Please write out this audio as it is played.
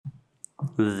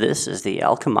This is the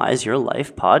Alchemize Your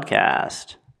Life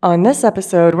podcast. On this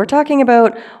episode, we're talking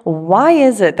about why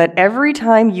is it that every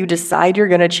time you decide you're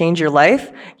going to change your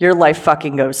life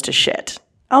fucking goes to shit.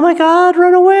 Oh my god,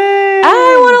 run away!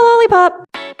 I want a lollipop!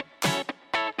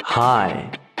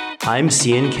 Hi, I'm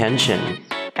Cian Kenshin.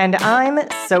 And I'm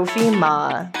Sophie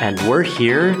Ma. And we're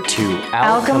here to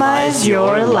Alchemize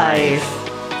your life.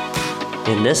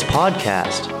 In this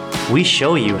podcast, we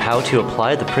show you how to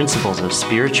apply the principles of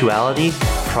spirituality,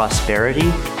 prosperity,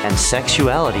 and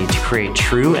sexuality to create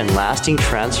true and lasting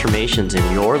transformations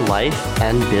in your life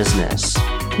and business.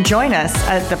 Join us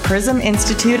at the Prism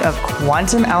Institute of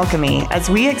Quantum Alchemy as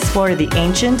we explore the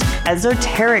ancient,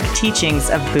 esoteric teachings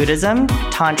of Buddhism,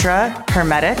 Tantra,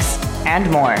 Hermetics,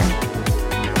 and more.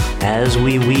 As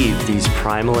we weave these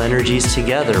primal energies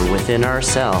together within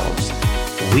ourselves,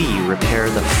 we repair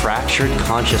the fractured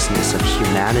consciousness of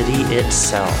humanity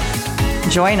itself.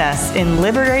 Join us in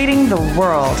liberating the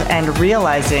world and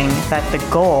realizing that the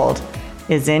gold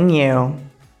is in you.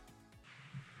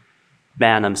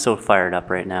 Man, I'm so fired up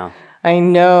right now. I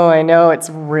know, it's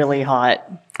really hot.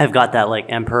 I've got that like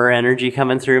emperor energy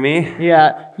coming through me.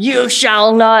 Yeah. You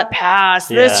shall not pass.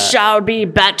 This shall be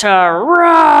better.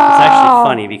 It's actually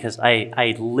funny because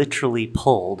I literally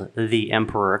pulled the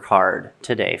emperor card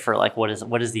today for like what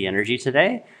is the energy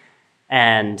today?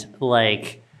 And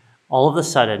like all of a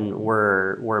sudden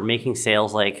we're making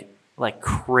sales like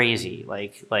crazy.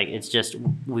 Like it's just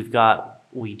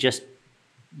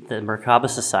the Merkaba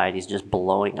Society is just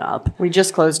blowing up. We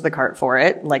just closed the cart for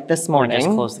it, like this morning. We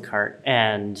just closed the cart.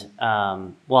 And,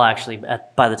 actually,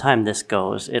 by the time this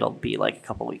goes, it'll be like a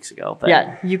couple weeks ago. But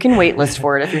yeah, you can wait list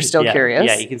for it if you're still curious.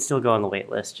 Yeah, you can still go on the wait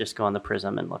list. Just go on the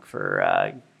Prism and look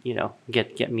for,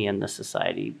 get me in the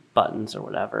society buttons or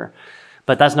whatever.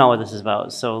 But that's not what this is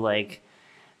about. So, like,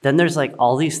 then there's like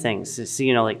all these things. So,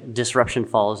 like disruption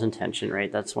follows intention,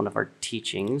 right? That's one of our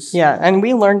teachings. Yeah, and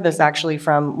we learned this actually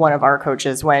from one of our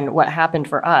coaches when what happened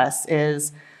for us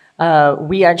is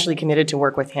we actually committed to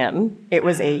work with him. It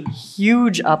was a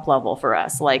huge up level for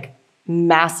us, like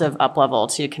massive up level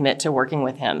to commit to working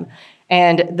with him.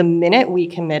 And the minute we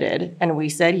committed and we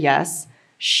said yes,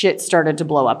 shit started to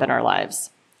blow up in our lives.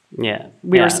 Yeah.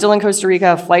 We were still in Costa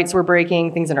Rica, flights were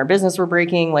breaking, things in our business were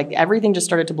breaking, like everything just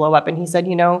started to blow up. And he said,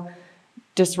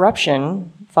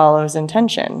 disruption follows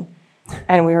intention.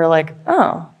 And we were like,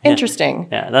 oh, interesting.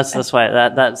 Yeah, that's why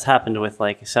that's happened with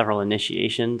like several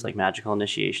initiations, like magical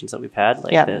initiations that we've had.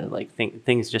 Like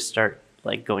things just start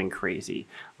like going crazy.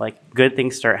 Like good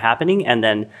things start happening and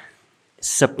then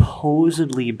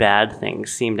supposedly bad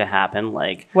things seem to happen,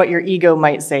 like what your ego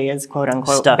might say is quote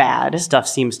unquote bad stuff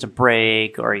seems to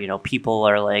break, or people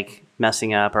are like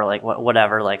messing up, or like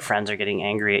whatever, like friends are getting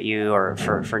angry at you or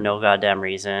for no goddamn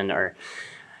reason,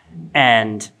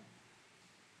 and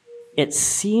it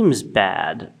seems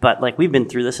bad, but like we've been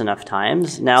through this enough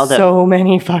times now that so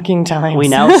many fucking times we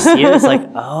now see it. It's like,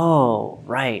 oh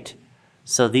right,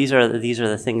 so these are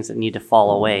the things that need to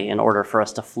fall away in order for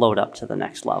us to float up to the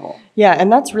next level. Yeah,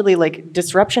 and that's really like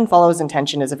disruption follows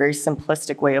intention is a very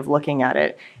simplistic way of looking at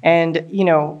it. And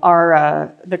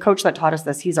our the coach that taught us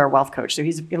this, he's our wealth coach, so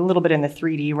he's a little bit in the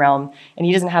 3D realm, and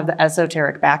he doesn't have the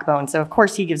esoteric backbone. So of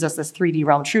course he gives us this 3D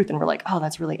realm truth, and we're like, oh,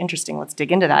 that's really interesting. Let's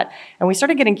dig into that. And we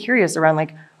started getting curious around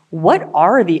like, what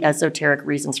are the esoteric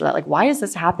reasons for that? Like, why is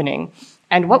this happening?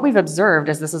 And what we've observed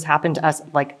is this has happened to us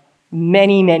like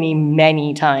many, many,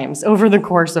 many times over the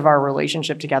course of our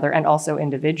relationship together, and also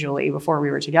individually before we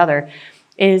were together,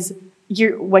 is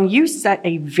when you set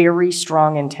a very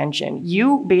strong intention,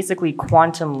 you basically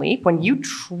quantum leap when you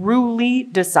truly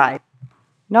decide,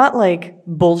 not like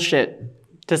bullshit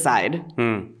decide.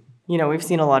 We've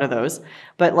seen a lot of those,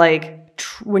 but like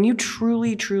when you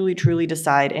truly, truly, truly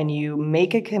decide and you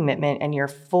make a commitment and you're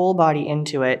full body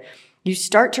into it, you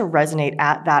start to resonate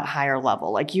at that higher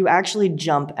level. Like you actually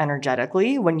jump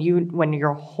energetically when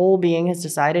your whole being has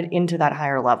decided into that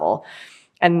higher level.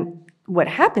 And what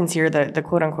happens here, the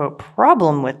quote unquote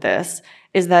problem with this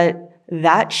is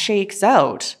that shakes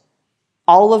out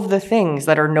all of the things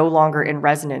that are no longer in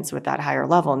resonance with that higher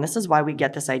level. And this is why we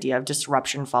get this idea of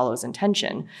disruption follows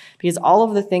intention, because all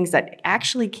of the things that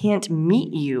actually can't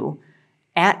meet you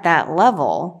at that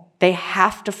level, they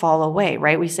have to fall away,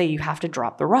 right? We say you have to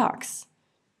drop the rocks.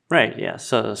 Right, yeah.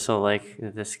 So like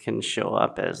this can show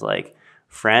up as like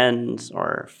friends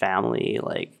or family,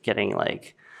 like getting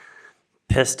like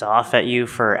pissed off at you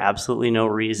for absolutely no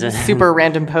reason. Super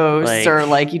random posts or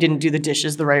like you didn't do the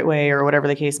dishes the right way or whatever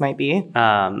the case might be.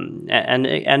 And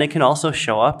it can also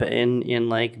show up in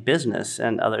like business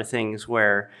and other things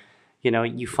where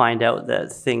you find out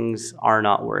that things are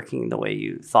not working the way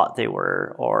you thought they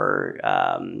were, or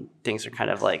things are kind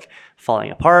of like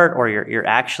falling apart, or you're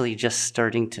actually just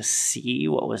starting to see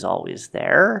what was always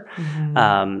there.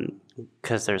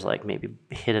 Because there's like maybe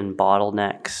hidden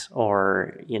bottlenecks,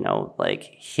 or like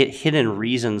hidden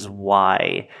reasons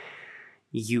why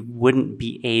you wouldn't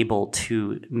be able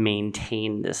to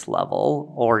maintain this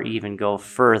level or even go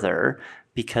further,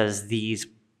 because these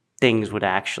things would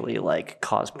actually like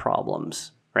cause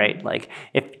problems, right? Like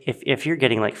if you're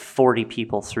getting like 40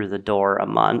 people through the door a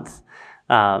month,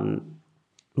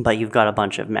 but you've got a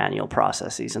bunch of manual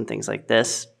processes and things like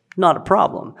this, not a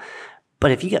problem.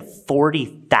 But if you get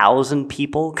 40,000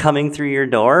 people coming through your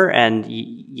door, and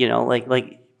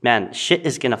man, shit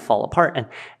is gonna fall apart.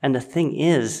 And the thing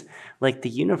is, like, the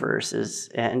universe is,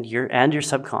 and your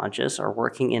subconscious are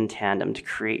working in tandem to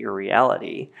create your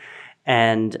reality,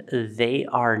 and they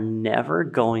are never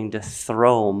going to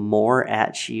throw more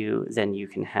at you than you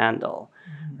can handle,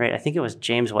 right? I think it was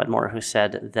James Wedmore who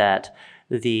said that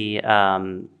the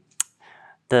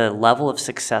level of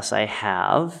success I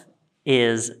have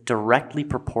is directly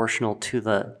proportional to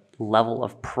the level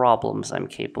of problems I'm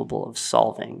capable of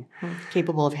solving.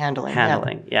 Capable of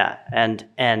handling. Yeah. And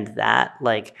that,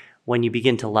 like, when you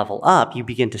begin to level up, you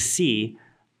begin to see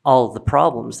all of the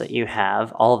problems that you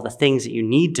have, all of the things that you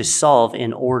need to solve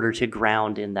in order to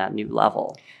ground in that new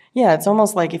level. Yeah, it's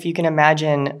almost like if you can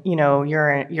imagine,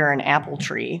 you're an apple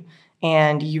tree,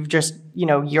 and you've just,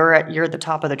 you're at the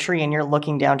top of the tree, and you're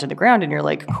looking down to the ground, and you're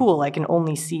like, cool, I can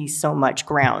only see so much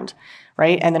ground,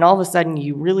 right? And then all of a sudden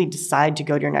you really decide to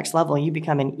go to your next level, and you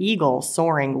become an eagle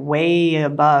soaring way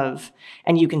above,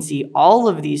 and you can see all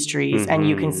of these trees, and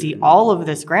you can see all of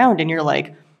this ground, and you're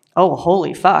like, oh,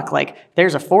 holy fuck, like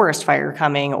there's a forest fire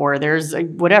coming, or there's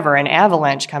an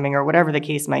avalanche coming, or whatever the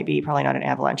case might be. Probably not an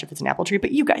avalanche if it's an apple tree,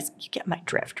 but you guys, you get my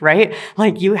drift, right?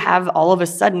 Like, you have all of a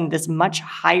sudden this much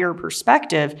higher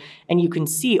perspective, and you can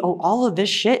see, oh, all of this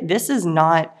shit, this is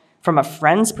not from a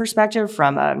friend's perspective,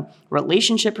 from a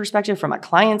relationship perspective, from a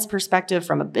client's perspective,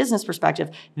 from a business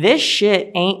perspective, this shit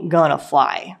ain't gonna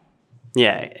fly.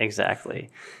 Yeah, exactly.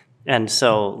 And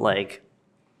so, like,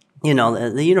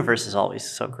 the universe is always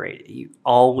so great. You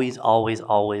always, always,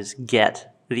 always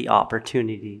get the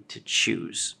opportunity to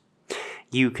choose.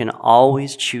 You can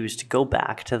always choose to go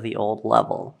back to the old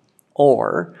level,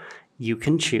 or you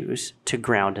can choose to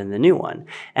ground in the new one.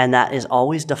 And that is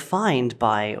always defined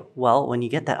by, well, when you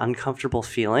get that uncomfortable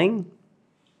feeling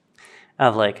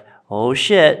of like, oh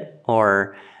shit,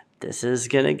 or this is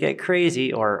going to get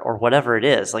crazy, or whatever it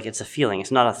is. Like, it's a feeling.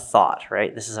 It's not a thought,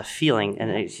 right? This is a feeling,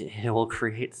 and it will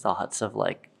create thoughts of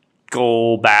like,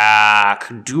 go back,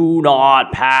 do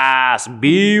not pass,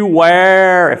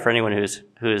 beware. For anyone who's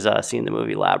seen the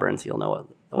movie Labyrinth, you'll know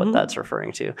what that's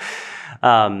referring to.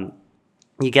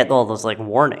 You get all those like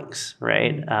warnings,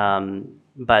 right?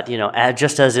 But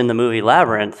just as in the movie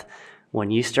Labyrinth, when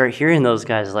you start hearing those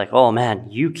guys like, oh man,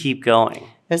 you keep going.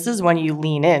 This is when you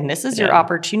lean in. This is your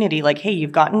opportunity. Like, hey,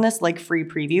 you've gotten this like free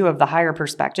preview of the higher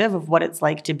perspective of what it's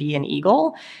like to be an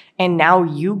eagle. And now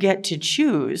you get to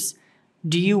choose.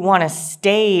 Do you want to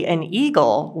stay an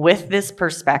eagle with this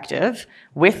perspective,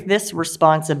 with this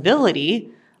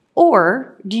responsibility?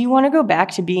 Or do you want to go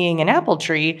back to being an apple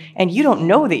tree, and you don't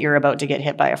know that you're about to get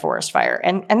hit by a forest fire?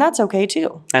 And that's okay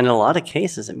too. And in a lot of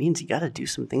cases, it means you got to do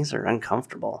some things that are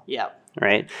uncomfortable. Yeah.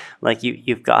 Right? Like,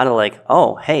 you've got to like,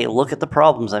 oh, hey, look at the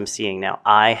problems I'm seeing now.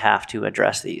 I have to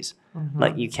address these.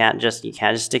 Like, you can't just stick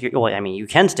you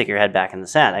can stick your head back in the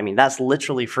sand. I mean, that's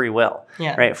literally free will,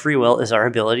 right? Free will is our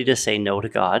ability to say no to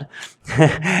God.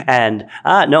 And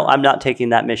no, I'm not taking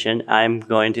that mission. I'm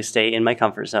going to stay in my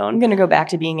comfort zone. I'm going to go back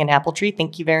to being an apple tree.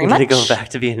 Thank you very much. I'm going to go back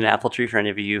to being an apple tree. For any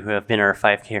of you who have been our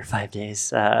 5K or 5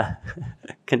 days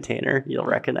container, you'll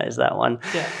recognize that one.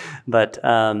 Yeah. But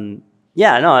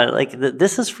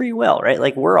this is free will, right?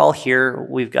 Like, we're all here.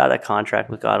 We've got a contract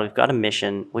with God. We've got a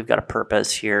mission. We've got a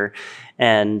purpose here.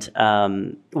 And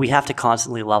we have to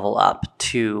constantly level up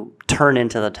to turn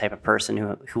into the type of person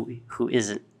who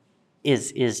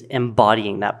is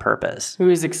embodying that purpose. Who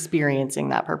is experiencing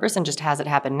that purpose and just has it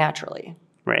happen naturally.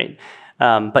 Right.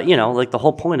 But, like, the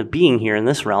whole point of being here in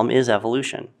this realm is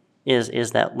evolution,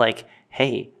 is that, like,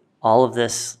 hey, all of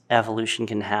this evolution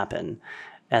can happen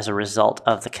as a result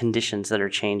of the conditions that are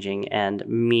changing, and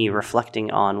me reflecting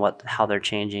on how they're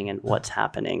changing and what's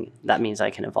happening. That means I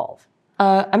can evolve.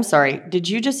 I'm sorry. Did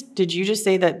you just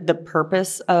say that the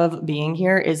purpose of being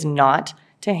here is not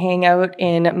to hang out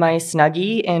in my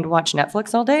Snuggie and watch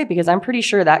Netflix all day? Because I'm pretty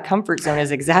sure that comfort zone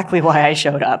is exactly why I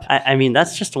showed up. I mean,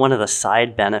 that's just one of the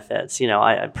side benefits. You know,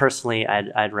 I personally,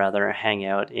 I'd rather hang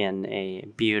out in a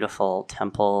beautiful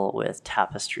temple with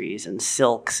tapestries and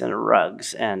silks and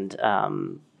rugs and,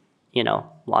 you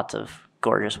know, lots of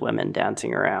gorgeous women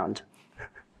dancing around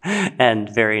and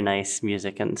very nice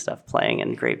music and stuff playing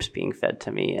and grapes being fed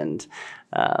to me and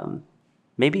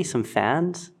maybe some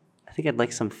fans. I think I'd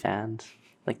like some fans,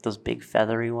 like those big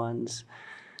feathery ones.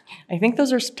 I think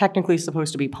those are technically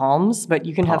supposed to be palms, but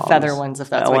you can have Palms. feather ones if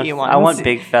that's what you want. I want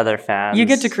big feather fans. You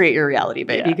get to create your reality,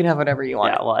 babe. Yeah. You can have whatever you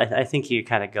want. Yeah, well, I think you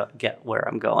kind of get where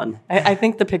I'm going. I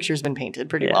think the picture's been painted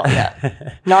pretty well,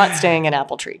 yeah. Not staying in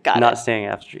Apple Tree. Got Not it. staying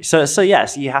after tree. So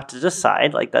yes, you have to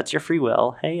decide, like, that's your free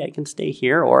will. Hey, I can stay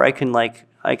here, or I can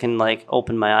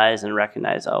open my eyes and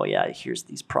recognize, oh yeah, here's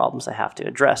these problems I have to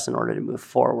address in order to move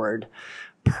forward.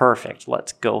 Perfect.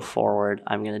 Let's go forward.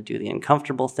 I'm going to do the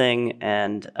uncomfortable thing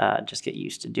and just get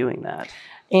used to doing that.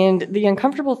 And the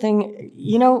uncomfortable thing,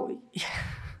 you know,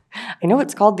 I know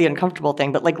it's called the uncomfortable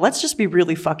thing, but like, let's just be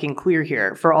really fucking clear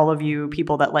here for all of you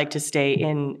people that like to stay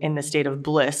in the state of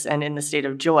bliss and in the state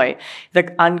of joy.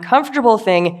 The uncomfortable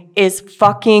thing is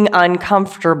fucking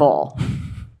uncomfortable.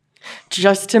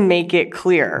 Just to make it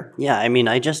clear. Yeah, I mean,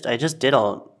 I just did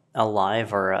a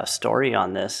live or a story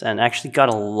on this and actually got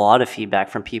a lot of feedback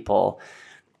from people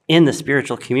in the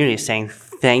spiritual community saying,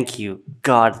 thank you,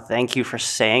 God, thank you for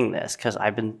saying this, because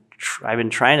I've been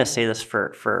trying to say this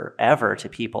for forever to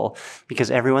people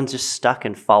because everyone's just stuck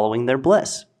in following their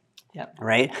bliss. Yeah.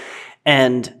 Right?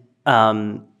 And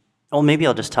well, maybe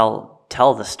I'll just tell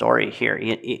the story here.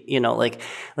 You know, like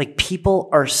people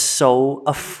are so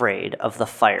afraid of the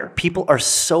fire. People are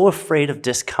so afraid of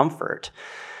discomfort.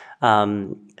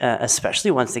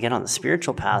 Especially once they get on the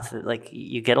spiritual path, like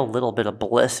you get a little bit of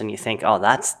bliss and you think, oh,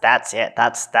 that's it.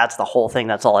 That's the whole thing.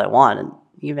 That's all I want. And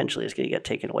eventually it's going to get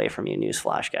taken away from you.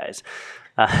 Newsflash, guys.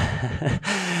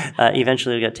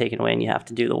 Eventually it'll get taken away and you have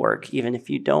to do the work, even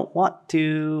if you don't want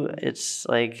to. It's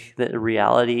like the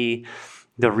reality.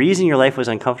 The reason your life was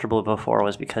uncomfortable before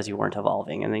was because you weren't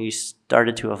evolving. And then you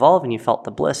started to evolve and you felt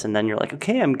the bliss. And then you're like,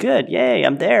 okay, I'm good. Yay,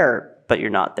 I'm there. But you're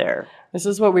not there. This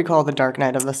is what we call the dark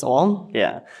night of the soul.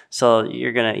 Yeah. So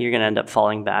you're gonna end up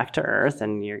falling back to earth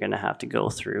and you're gonna have to go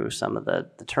through some of the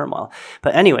turmoil.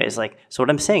 But anyways, like, so what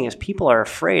I'm saying is people are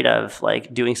afraid of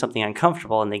like doing something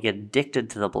uncomfortable and they get addicted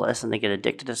to the bliss and they get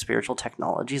addicted to spiritual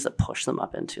technologies that push them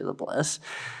up into the bliss.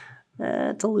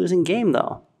 It's a losing game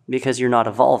though, because you're not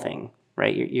evolving,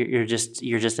 right? You're just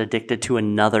addicted to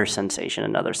another sensation,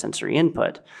 another sensory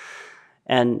input.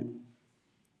 And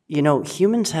you know,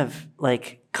 humans have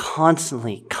like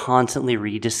constantly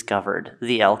rediscovered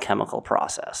the alchemical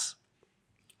process,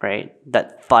 right?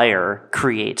 That fire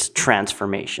creates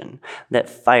transformation, that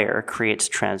fire creates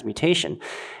transmutation.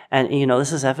 And, you know,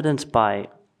 this is evidenced by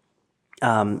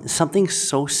something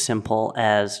so simple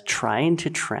as trying to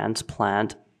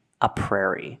transplant a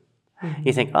prairie. Mm-hmm.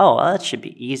 You think, oh, well, that should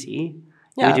be easy.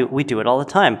 Yeah. We do it all the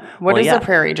time. What is a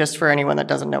prairie, just for anyone that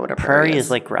doesn't know what a prairie is?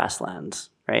 Is like grasslands,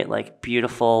 right? Like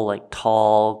beautiful, like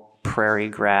tall prairie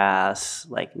grass,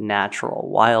 like natural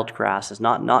wild grass is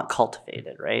not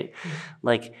cultivated, right? Mm-hmm.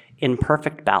 Like in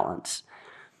perfect balance.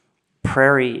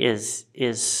 Prairie is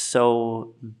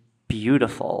so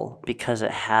beautiful because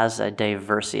it has a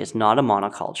diversity. It's not a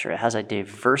monoculture. It has a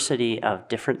diversity of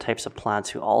different types of plants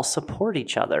who all support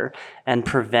each other and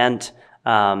prevent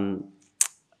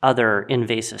other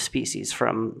invasive species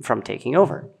from taking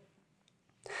over.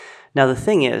 Now, the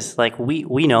thing is, like,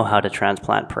 we know how to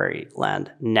transplant prairie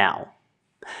land now.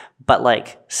 But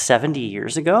like 70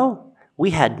 years ago, we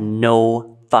had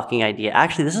no fucking idea.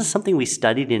 Actually, this is something we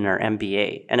studied in our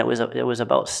MBA, and it was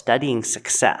about studying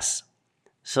success.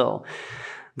 So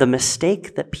the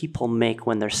mistake that people make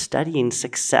when they're studying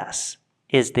success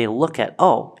is they look at,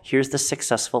 oh, here's the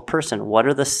successful person. What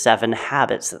are the 7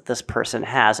 habits that this person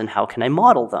has and how can I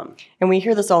model them? And we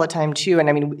hear this all the time too. And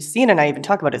I mean, Sienna and I even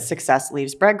talk about it. Success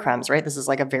leaves breadcrumbs, right? This is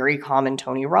like a very common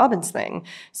Tony Robbins thing.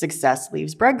 Success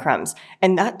leaves breadcrumbs.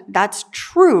 And that's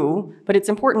true, but it's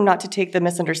important not to take the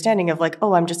misunderstanding of like,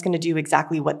 oh, I'm just going to do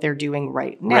exactly what they're doing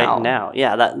right now. Right now.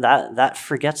 Yeah, that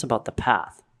forgets about the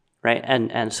path, right?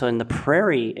 And so in the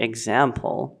prairie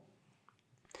example,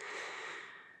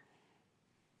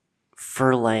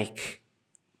 for like,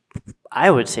 I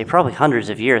would say probably hundreds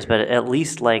of years, but at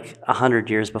least like 100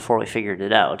 years before we figured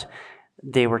it out,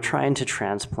 they were trying to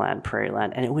transplant prairie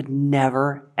land and it would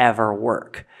never, ever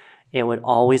work. It would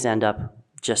always end up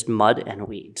just mud and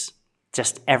weeds,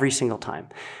 just every single time.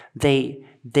 They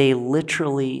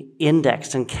literally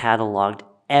indexed and cataloged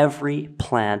every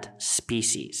plant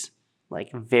species,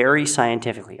 like very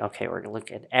scientifically, okay, we're going to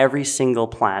look at every single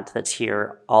plant that's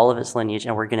here, all of its lineage,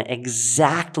 and we're going to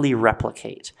exactly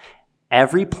replicate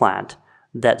every plant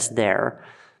that's there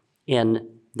in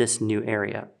this new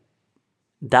area.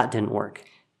 That didn't work.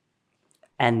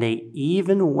 And they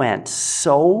even went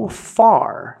so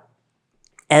far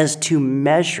as to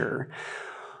measure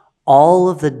all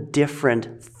of the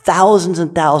different thousands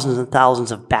and thousands and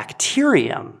thousands of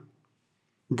bacterium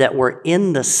that were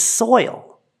in the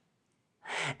soil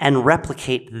and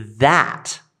replicate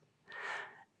that,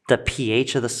 the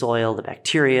pH of the soil, the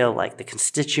bacteria, like the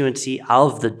constituency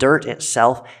of the dirt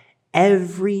itself,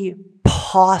 every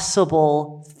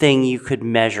possible thing you could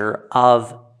measure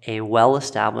of a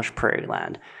well-established prairie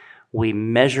land. We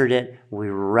measured it, we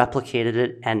replicated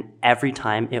it, and every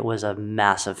time it was a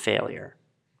massive failure.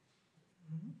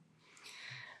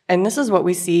 And this is what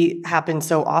we see happen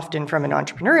so often from an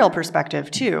entrepreneurial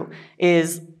perspective too,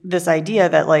 is this idea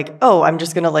that like, oh, I'm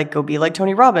just going to like go be like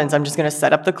Tony Robbins. I'm just going to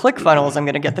set up the ClickFunnels. I'm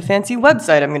going to get the fancy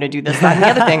website. I'm going to do this, that, and the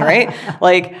other thing, right?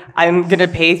 Like I'm going to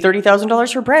pay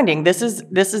 $30,000 for branding. This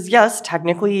is yes,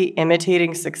 technically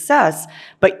imitating success,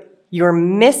 but you're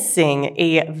missing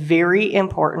a very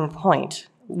important point,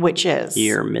 which is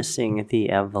you're missing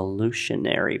the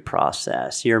evolutionary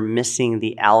process. You're missing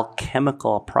the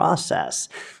alchemical process.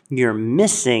 You're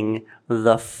missing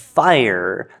the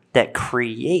fire that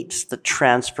creates the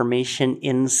transformation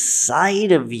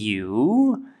inside of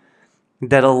you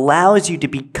that allows you to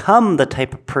become the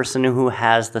type of person who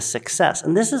has the success.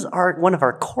 And this is one of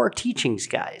our core teachings,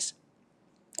 guys,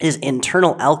 is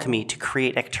internal alchemy to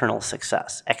create external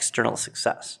success,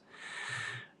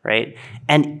 right?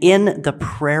 And in the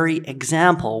prairie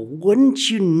example, wouldn't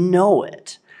you know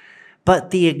it,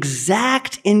 but the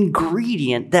exact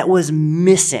ingredient that was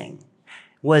missing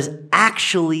was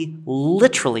actually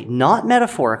literally, not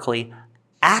metaphorically,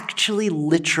 actually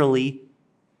literally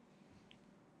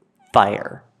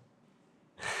fire.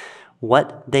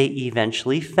 What they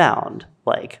eventually found,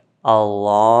 like a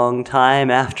long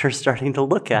time after starting to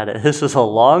look at it, this is a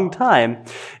long time,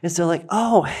 is they're like,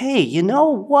 oh, hey, you know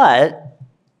what?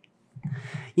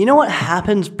 You know what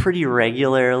happens pretty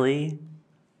regularly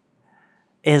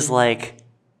is like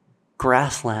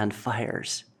grassland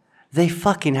fires. They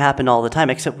fucking happen all the time,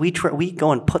 except we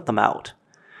go and put them out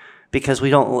because we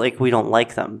don't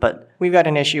like them. But we've got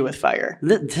an issue with fire.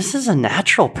 This is a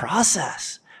natural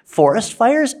process. Forest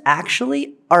fires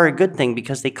actually are a good thing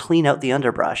because they clean out the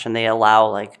underbrush and they allow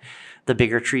like the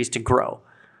bigger trees to grow,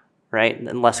 right?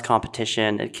 And less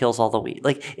competition. It kills all the weed.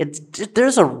 Like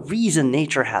there's a reason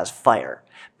nature has fire,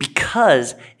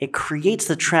 because it creates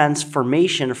the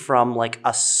transformation from like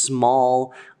a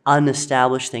small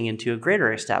unestablished thing into a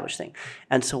greater established thing.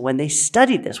 And so when they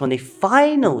studied this, when they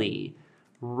finally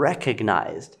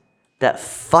recognized that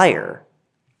fire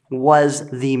was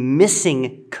the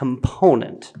missing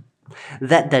component,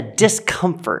 that the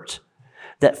discomfort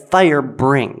that fire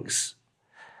brings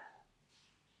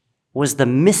was the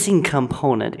missing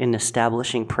component in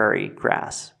establishing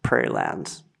grasslands.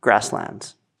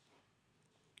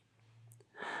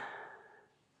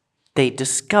 They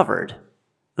discovered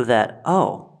that,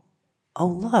 oh,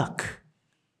 look,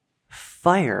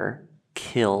 fire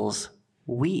kills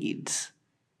weeds.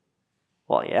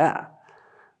 Well, yeah,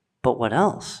 but what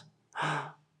else?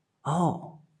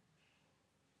 Oh,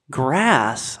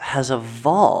 grass has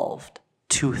evolved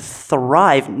to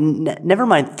thrive, never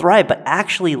mind thrive, but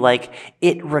actually like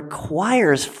it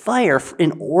requires fire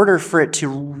in order for it to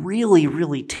really,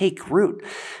 really take root.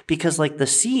 Because like the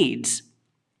seeds,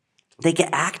 they get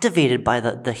activated by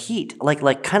the heat,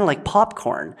 like kind of like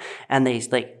popcorn, and they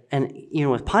like, and you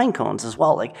know, with pine cones as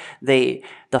well, like the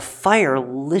fire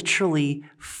literally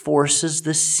forces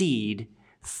the seed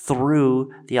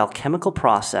through the alchemical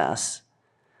process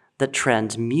that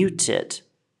transmutes it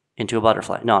into a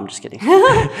butterfly. No, I'm just kidding.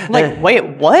 Like,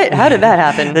 wait, what? How did that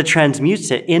happen? That transmutes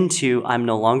it into, I'm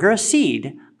no longer a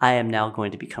seed, I am now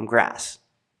going to become grass,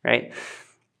 right?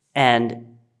 And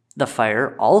the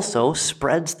fire also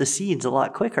spreads the seeds a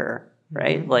lot quicker,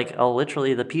 right? Mm-hmm. Like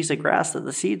literally the piece of grass that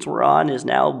the seeds were on is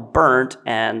now burnt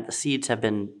and the seeds have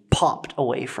been popped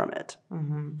away from it.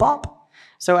 Mm-hmm. Pop.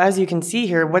 So as you can see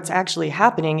here, what's actually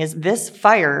happening is this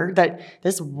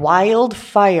wild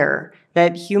fire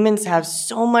that humans have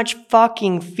so much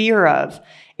fucking fear of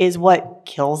is what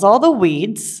kills all the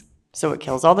weeds. So it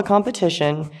kills all the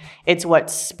competition. It's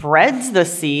what spreads the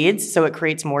seeds, so it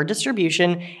creates more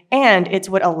distribution, and it's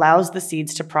what allows the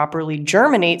seeds to properly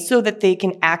germinate so that they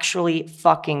can actually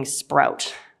fucking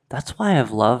sprout. That's why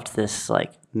I've loved this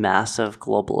like massive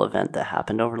global event that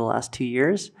happened over the last 2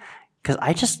 years,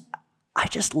 because I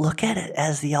just look at it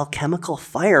as the alchemical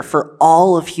fire for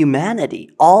all of humanity,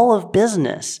 all of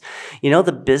business.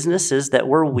 The businesses that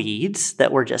were weeds,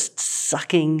 that were just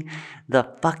sucking the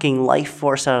fucking life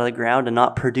force out of the ground and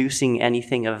not producing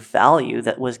anything of value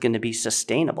that was going to be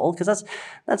sustainable. Because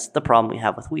that's the problem we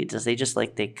have with weeds, is they just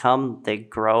they come, they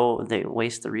grow, they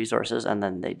waste the resources, and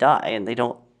then they die, and they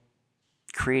don't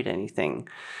create anything,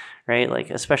 right?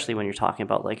 Especially when you're talking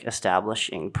about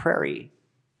establishing prairie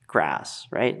grass,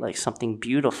 right? Something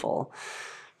beautiful.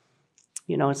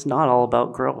 It's not all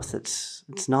about growth. It's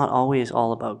not always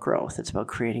all about growth. It's about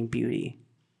creating beauty.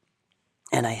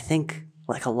 And I think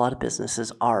a lot of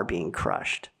businesses are being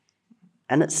crushed.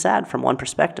 And it's sad from one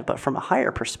perspective, but from a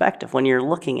higher perspective, when you're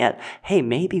looking at, hey,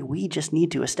 maybe we just need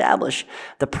to establish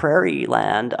the prairie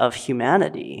land of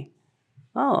humanity.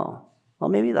 Oh, well,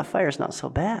 maybe the fire's not so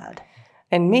bad.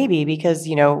 And maybe because,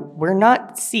 we're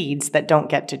not seeds that don't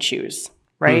get to choose.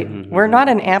 Right? Mm-hmm. We're not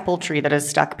an apple tree that is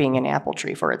stuck being an apple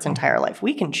tree for its entire life.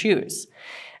 We can choose.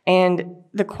 And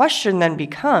the question then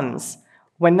becomes,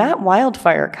 when that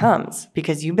wildfire comes,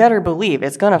 because you better believe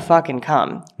it's going to fucking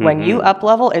come. Mm-hmm. When you up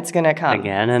level, it's going to come.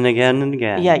 Again and again and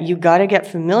again. Yeah, you got to get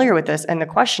familiar with this. And the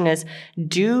question is,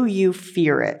 do you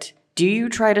fear it? Do you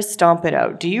try to stomp it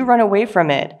out? Do you run away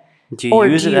from it? Do you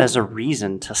use it as a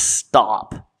reason to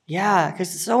stop? Yeah,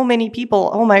 because so many people,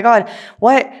 oh my God,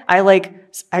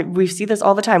 we see this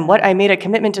all the time. I made a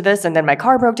commitment to this, and then my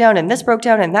car broke down, and this broke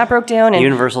down, and that broke down. And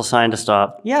universal sign to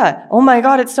stop. Yeah. Oh my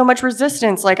God, it's so much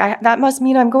resistance. That must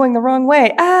mean I'm going the wrong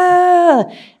way. Ah!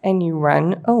 And you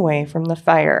run away from the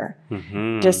fire.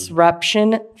 Mm-hmm.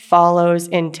 Disruption follows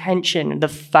intention. The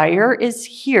fire is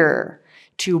here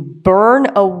to burn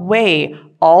away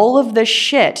all of the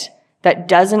shit that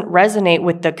doesn't resonate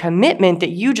with the commitment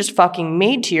that you just fucking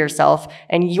made to yourself,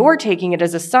 and you're taking it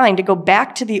as a sign to go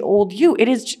back to the old you.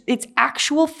 It's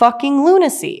actual fucking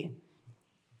lunacy.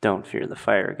 Don't fear the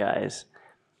fire, guys,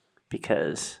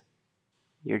 because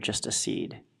you're just a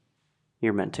seed.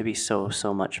 You're meant to be so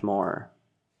much more.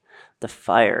 The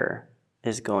fire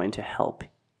is going to help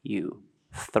you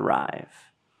thrive.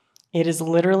 It is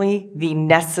literally the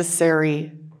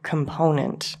necessary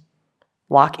component.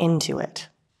 Walk into it.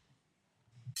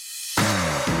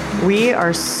 We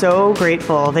are so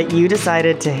grateful that you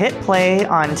decided to hit play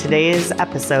on today's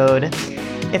episode.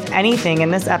 If anything in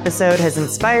this episode has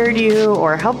inspired you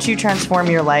or helped you transform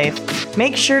your life,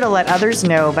 make sure to let others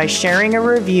know by sharing a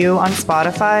review on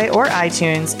Spotify or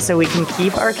iTunes so we can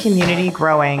keep our community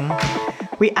growing.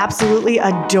 We absolutely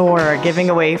adore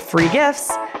giving away free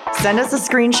gifts. Send us a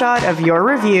screenshot of your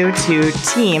review to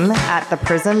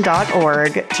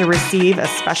team@theprism.org to receive a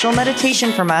special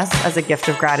meditation from us as a gift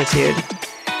of gratitude.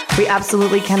 We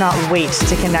absolutely cannot wait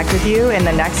to connect with you in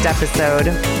the next episode.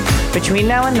 Between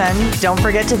now and then, don't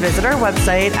forget to visit our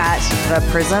website at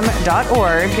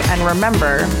theprism.org, and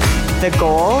remember, the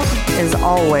goal is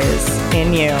always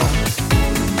in you.